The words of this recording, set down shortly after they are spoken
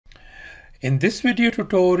In this video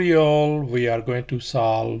tutorial, we are going to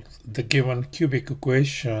solve the given cubic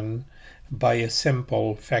equation by a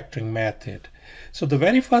simple factoring method. So the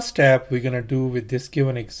very first step we're going to do with this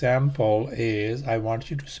given example is I want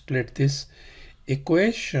you to split this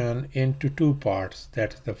equation into two parts.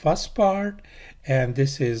 That's the first part, and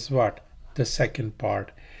this is what? The second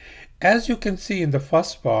part. As you can see in the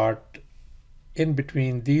first part, in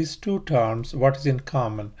between these two terms, what is in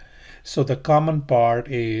common? So the common part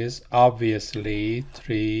is obviously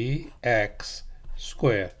 3x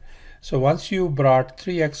squared. So once you brought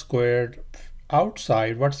 3x squared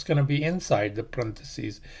outside, what's going to be inside the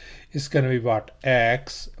parentheses? It's going to be what?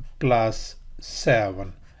 X plus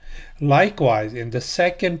 7. Likewise, in the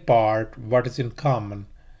second part, what is in common?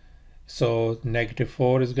 So negative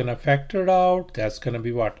 4 is going to factor out. That's going to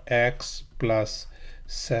be what? X plus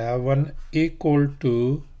 7 equal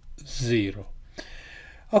to 0.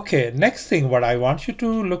 Okay, next thing, what I want you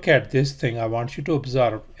to look at this thing, I want you to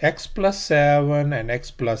observe x plus 7 and x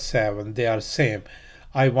plus 7, they are same.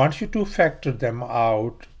 I want you to factor them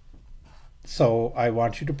out. So I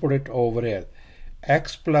want you to put it over here.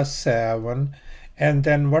 X plus 7, and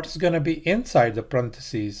then what's going to be inside the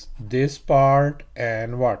parentheses? This part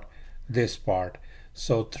and what? This part.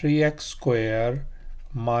 So 3x squared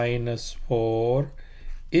minus 4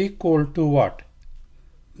 equal to what?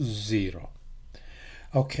 0.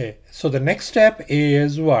 Okay, so the next step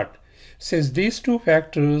is what? Since these two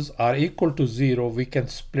factors are equal to 0, we can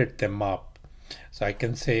split them up. So I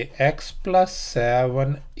can say x plus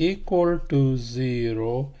 7 equal to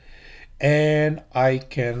 0, and I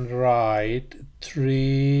can write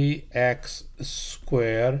 3x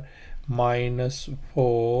squared minus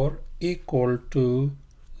 4 equal to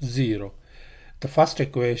 0. The first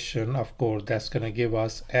equation, of course, that's going to give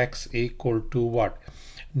us x equal to what?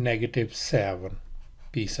 Negative 7.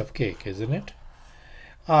 Piece of cake, isn't it?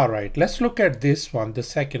 All right, let's look at this one, the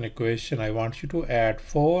second equation. I want you to add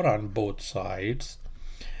 4 on both sides.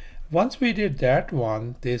 Once we did that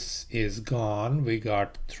one, this is gone. We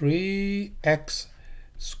got 3x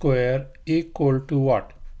squared equal to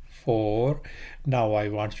what? 4. Now I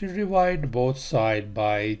want you to divide both sides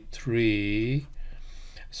by 3.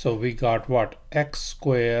 So we got what? X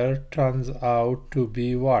squared turns out to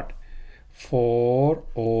be what? 4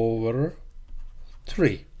 over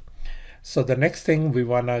 3. So the next thing, we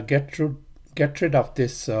want to get rid of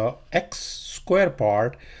this x square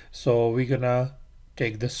part. So we're gonna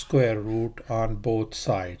take the square root on both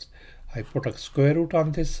sides. I put a square root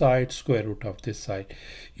on this side, square root of this side.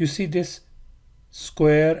 You see this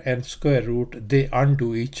square and square root, they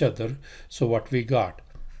undo each other. So what we got?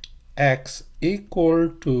 X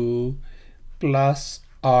equal to plus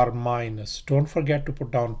or minus. Don't forget to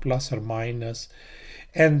put down plus or minus.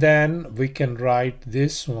 And then we can write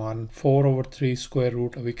this one, 4 over 3 square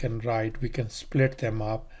root, we can split them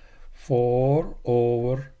up, 4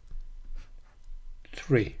 over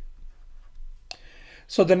 3.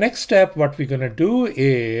 So the next step, what we're going to do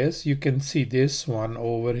is, you can see this one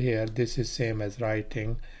over here, this is same as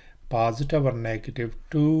writing positive or negative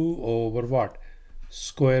 2 over what?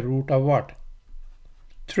 Square root of what?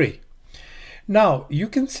 3. Now you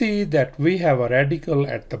can see that we have a radical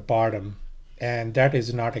at the bottom, and that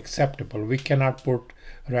is not acceptable. We cannot put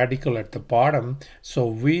radical at the bottom, so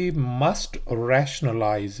we must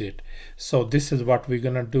rationalize it. So this is what we're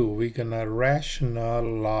gonna do. We're gonna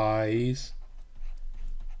rationalize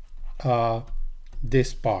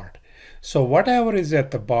this part. So whatever is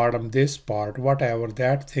at the bottom, this part, whatever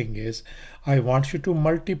that thing is, I want you to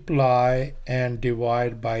multiply and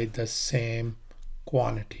divide by the same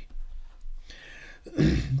quantity.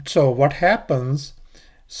 So what happens?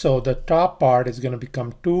 So the top part is going to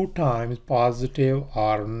become 2 times positive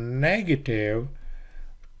or negative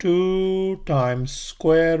 2 times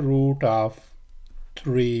square root of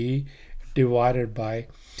 3 divided by,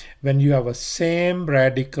 when you have a same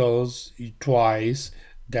radicals twice,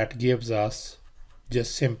 that gives us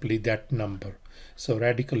just simply that number. So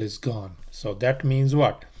radical is gone. So that means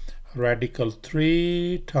what? Radical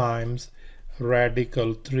 3 times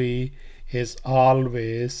radical 3 is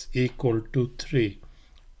always equal to 3.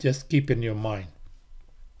 Just keep in your mind.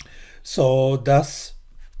 So that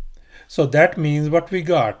means what we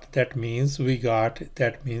got? That means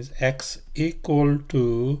x equal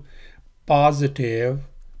to positive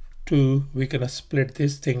 2. We're gonna split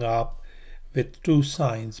this thing up with 2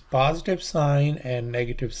 signs, positive sign and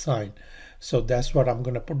negative sign. So that's what I'm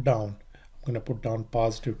gonna put down. I'm gonna put down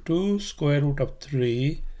positive 2 square root of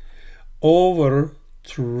 3 over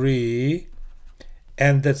 3.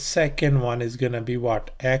 And the second one is going to be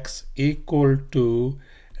what? X equal to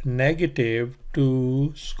negative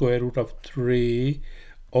 2 square root of 3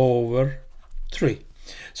 over 3.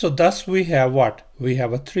 So thus we have what? We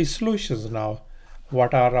have a 3 solutions now.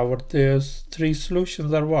 What are our those 3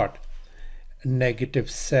 solutions are what?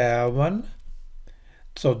 -7.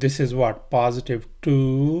 So this is what?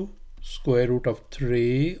 +2 square root of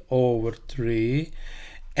 3 over 3.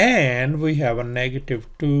 And we have a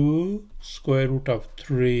 -2 square root of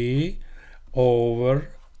 3 over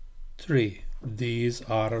 3. These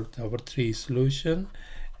are our 3 solutions,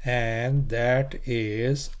 and that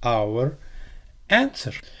is our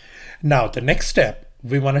answer. Now the next step,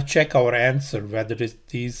 we want to check our answer whether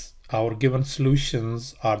these our given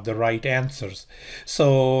solutions are the right answers.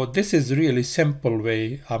 So this is really simple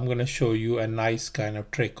way. I'm going to show you a nice kind of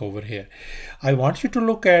trick over here. I want you to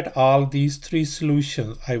look at all these 3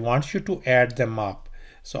 solutions. I want you to add them up.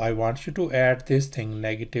 So I want you to add this thing,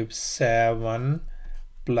 -7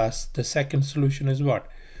 plus the second solution is what?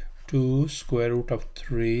 2 square root of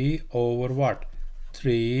 3 over what?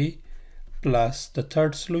 3 plus the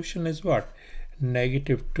third solution is what?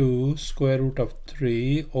 -2 square root of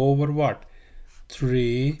 3 over what?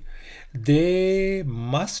 3. They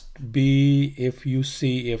must be, if you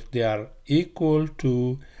see if they are equal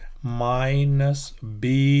to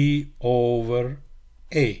 -b over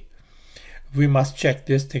a. We must check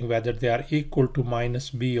this thing whether they are equal to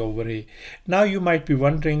 -b over a. Now you might be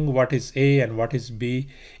wondering what is a and what is b.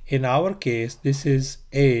 In our case, this is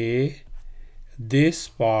a, this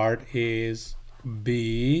part is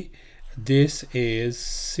b, this is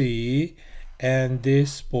c, and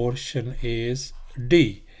this portion is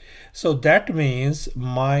d. So that means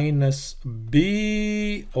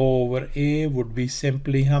 -b over a would be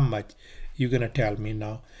simply how much? You're gonna tell me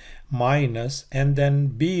now. Minus, and then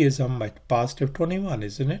b is how much? +21,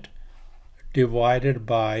 isn't it? Divided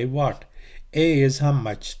by what? A is how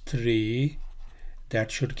much? 3.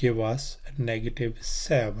 That should give us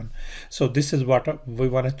 -7. So this is what we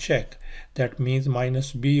want to check. That means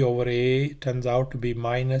 -b over a turns out to be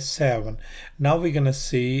 -7. Now we're going to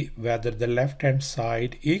see whether the left hand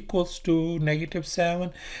side equals to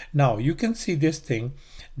 -7. Now you can see this thing.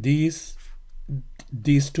 These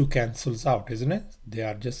two cancels out, isn't it? They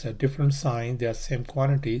are just a different sign. They are same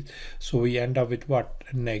quantities. So we end up with what?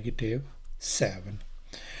 -7.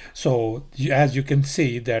 So as you can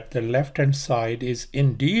see that the left hand side is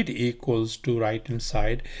indeed equals to right hand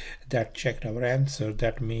side. That checked our answer.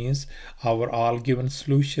 That means our all given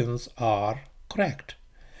solutions are correct.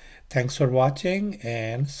 Thanks for watching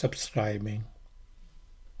and subscribing.